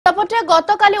सेपटे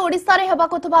गतकाली ओडिशा रे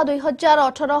हेबाको थबा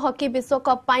 2018 हॉकी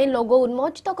विश्वकप पाई लोगो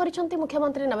उन्मोचित करिसंती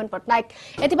मुख्यमंत्री नवीन पटनायक।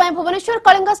 एथिपाई भुवनेश्वर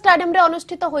कलिंग स्टेडियम रे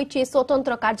अनुष्ठित होईची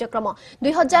स्वतंत्र कार्यक्रम।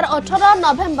 2018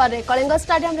 नवेम्बर रे कलिंग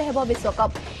स्टेडियम रे हेबो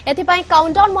विश्वकप। एथिपाई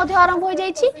काउंटडाउन मध्ये आरंभ होई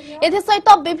जाईची। एथि सहित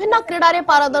विभिन्न क्रीडा रे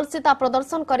पारदर्शिता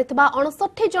प्रदर्शन करितबा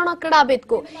 59 जन क्रीडाविद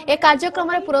को ए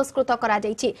कार्यक्रम रे पुरस्कृत करा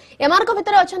जाईची। एमानक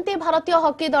भितर अछंती भारतीय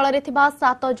हॉकी दल रे थिबा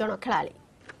 7 जन खेलाड़ी।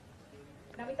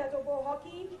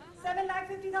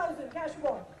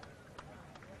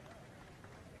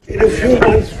 In a few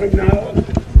months from now,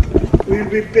 we'll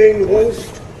be paying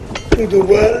host to the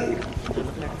world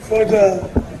for the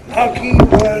Hockey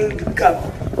World Cup.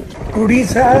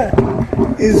 Odisha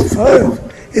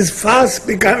is fast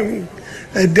becoming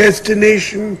a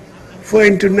destination for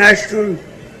international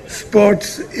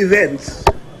sports events.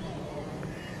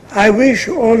 I wish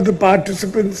all the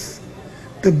participants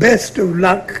the best of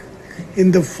luck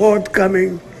in the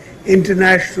forthcoming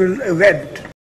international event.